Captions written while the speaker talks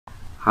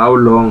How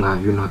long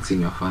have you not seen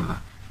your father?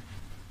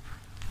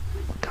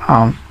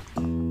 How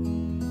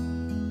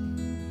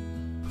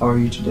are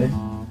you today?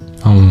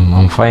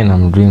 I'm fine,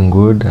 I'm doing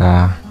good.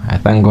 I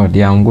thank God,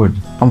 yeah, I'm good.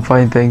 I'm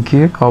fine, thank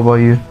you. How about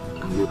you?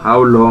 How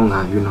long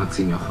have you not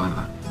seen your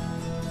father?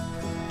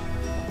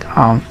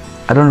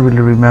 I don't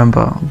really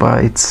remember,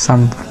 but it's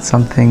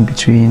something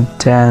between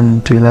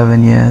 10 to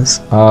 11 years.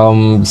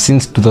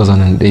 Since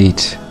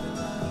 2008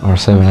 or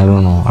 7, I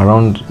don't know,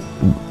 around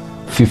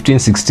 15,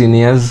 16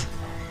 years.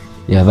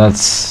 Yeah,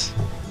 that's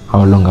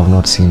how long I've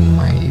not seen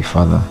my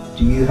father.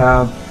 Do you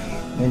have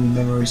any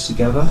memories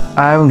together?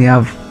 I only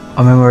have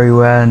a memory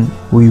when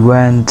we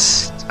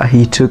went,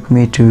 he took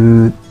me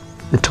to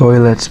the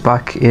toilet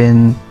back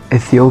in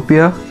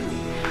Ethiopia,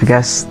 I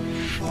guess.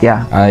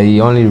 Yeah. I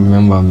only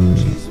remember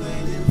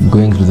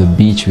going to the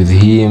beach with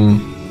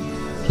him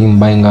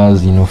buying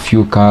us,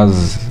 few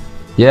cars.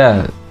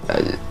 Yeah,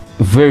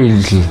 very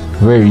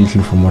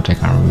little from what I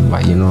can remember.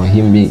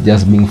 Him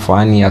just being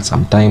funny at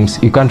some times.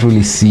 You can't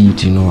really see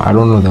it, I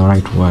don't know the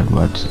right word,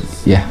 but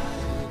yeah.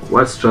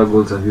 What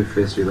struggles have you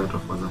faced without a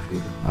father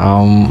figure?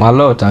 A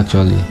lot,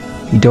 actually.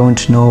 You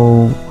don't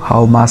know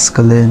how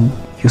masculine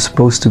you're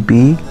supposed to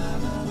be.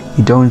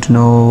 You don't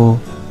know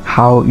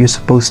how you're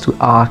supposed to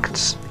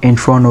act in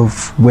front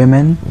of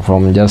women.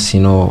 From just,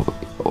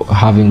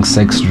 having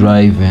sex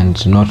drive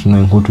and not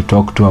knowing who to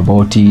talk to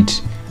about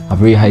it. A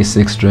very high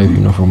sex drive,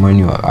 from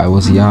when I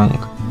was young.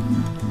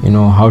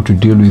 How to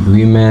deal with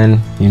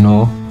women,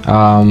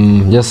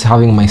 just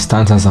having my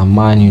stance as a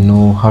man,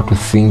 how to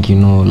think,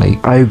 like...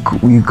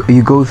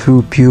 You go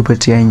through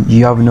puberty and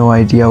you have no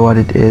idea what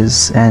it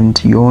is, and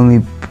you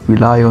only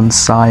rely on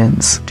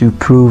science to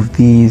prove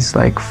these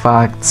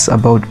facts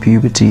about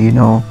puberty,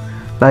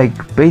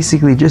 like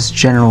basically just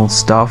general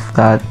stuff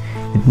that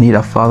you need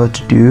a father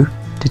to do,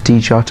 to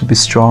teach how to be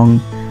strong,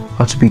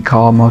 how to be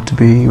calm, how to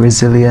be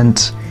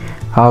resilient,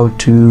 how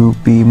to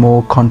be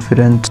more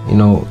confident.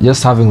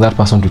 Just having that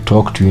person to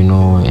talk to,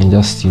 and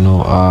just,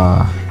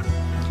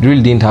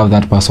 really didn't have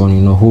that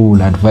person, who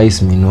would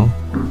advise me,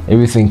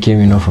 Everything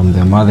came, from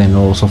the mother and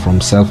also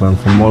from self and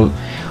from all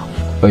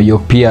your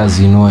peers,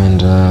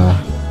 and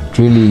it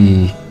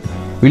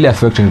really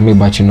affected me.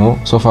 But,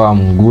 so far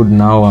I'm good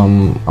now,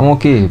 I'm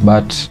okay.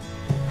 But,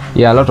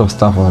 yeah, a lot of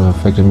stuff has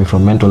affected me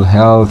from mental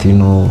health,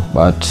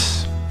 but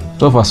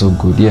so far so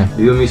good, yeah.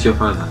 Do you miss your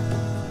father?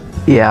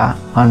 Yeah,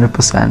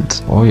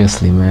 100%.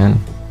 Obviously, man,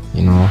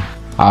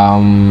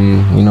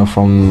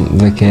 from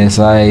the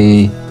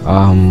KSI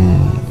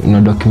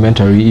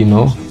documentary,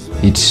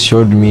 it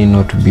showed me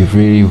to be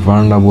very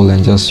vulnerable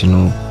and just,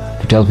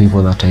 to tell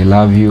people that I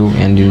love you.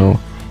 And,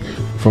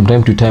 from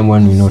time to time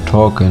when we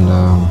talk and,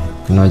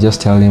 I just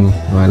tell him,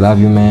 I love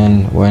you,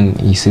 man. When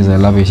he says I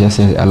love you, he just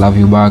says I love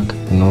you back,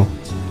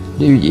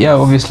 Yeah,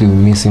 obviously we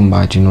miss him,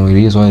 but,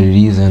 it is what it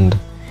is, and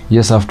you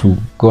just have to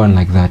go on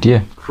like that,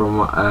 yeah.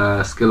 From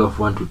a scale of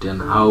 1 to 10,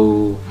 how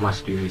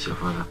much do you miss your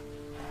father?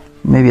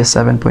 Maybe a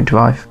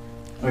 7.5.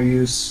 Are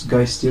you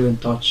guys still in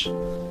touch?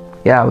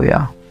 Yeah, we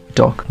are. We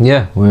talk.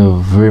 Yeah, we're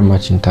very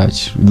much in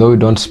touch. Though we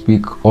don't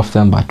speak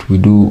often, but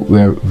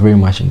we're very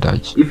much in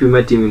touch. If you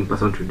met him in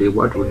person today,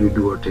 what would you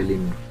do or tell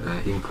him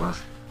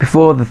first?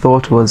 Before, the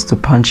thought was to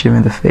punch him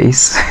in the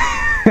face.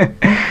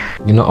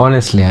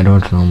 Honestly, I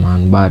don't know,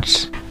 man,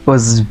 but...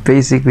 was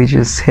basically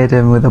just hit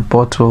him with a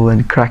bottle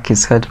and crack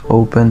his head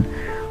open.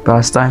 But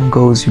as time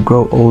goes, you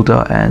grow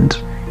older and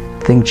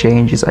thing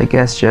changes, I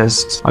guess.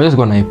 I'm just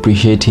gonna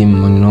appreciate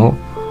him,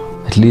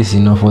 at least,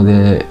 for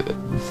the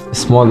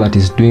small that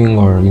he's doing,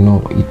 or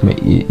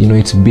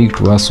it's big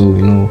to us, so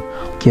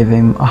give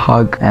him a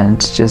hug and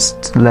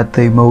just let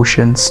the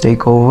emotions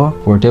take over.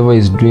 Whatever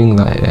he's doing,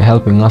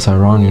 helping us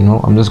around,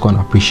 I'm just gonna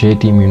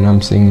appreciate him.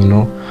 I'm saying,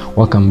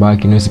 welcome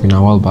back. It's been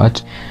a while,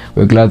 but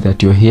we're glad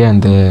that you're here,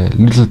 and the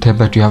little time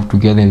that you have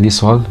together in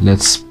this world,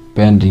 let's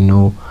spend,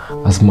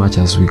 as much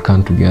as we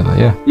can together,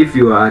 yeah. If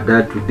you are a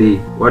dad today,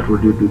 what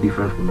would you do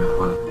different from your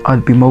father?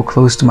 I'd be more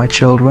close to my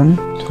children.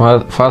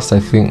 First, I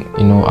think,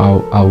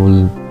 I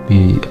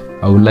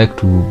would like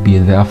to be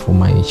there for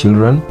my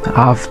children.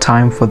 I have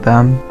time for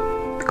them,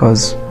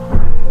 because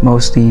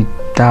mostly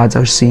dads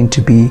are seen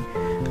to be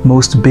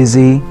most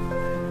busy.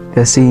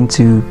 They're seen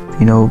to,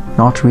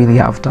 not really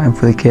have time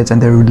for the kids,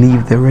 and they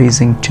leave the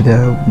raising to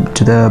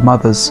the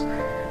mothers.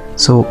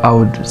 So I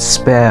would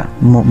spare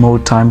more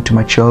time to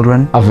my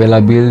children.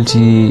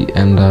 Availability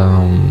and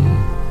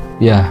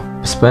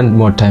spend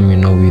more time,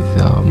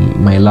 with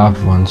my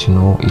loved ones.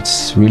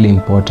 It's really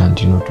important,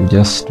 to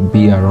just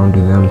be around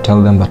with them,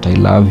 tell them that I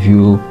love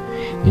you,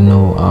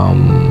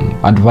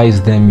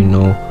 advise them,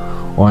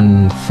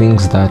 on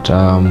things that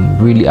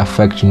really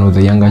affect,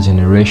 the younger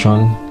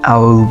generation. I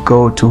will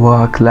go to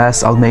work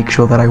less. I'll make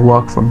sure that I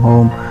work from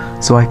home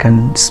so I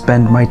can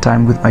spend my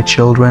time with my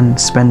children,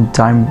 spend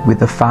time with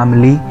the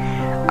family.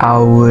 I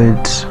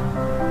would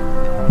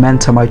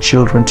mentor my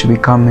children to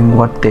becoming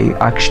what they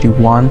actually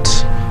want.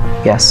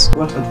 Yes.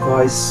 What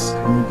advice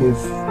can you give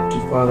to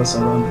fathers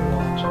around the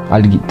world?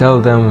 I'll tell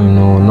them,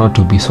 not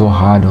to be so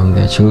hard on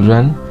their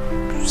children.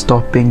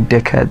 Stop being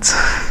dickheads.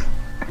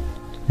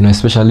 you know,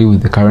 especially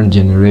with the current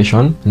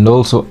generation. And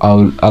also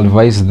I'll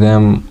advise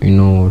them, you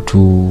know,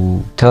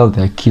 to tell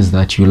their kids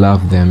that you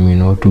love them, you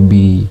know,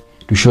 to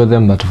show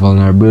them that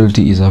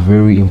vulnerability is a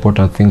very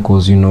important thing,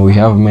 because, you know, we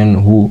have men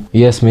who,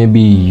 yes, maybe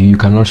you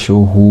cannot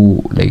show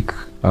who, like,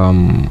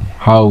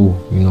 how,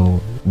 you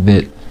know,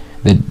 the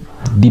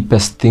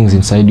deepest things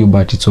inside you,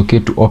 but it's okay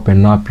to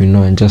open up, you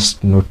know, and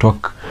just, you know,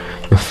 talk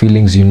your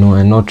feelings, you know,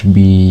 and not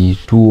be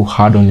too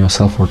hard on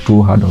yourself or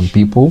too hard on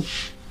people.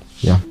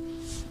 Yeah.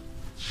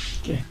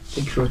 Okay,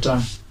 thank you for your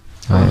time.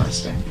 All right. Have a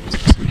nice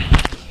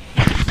day.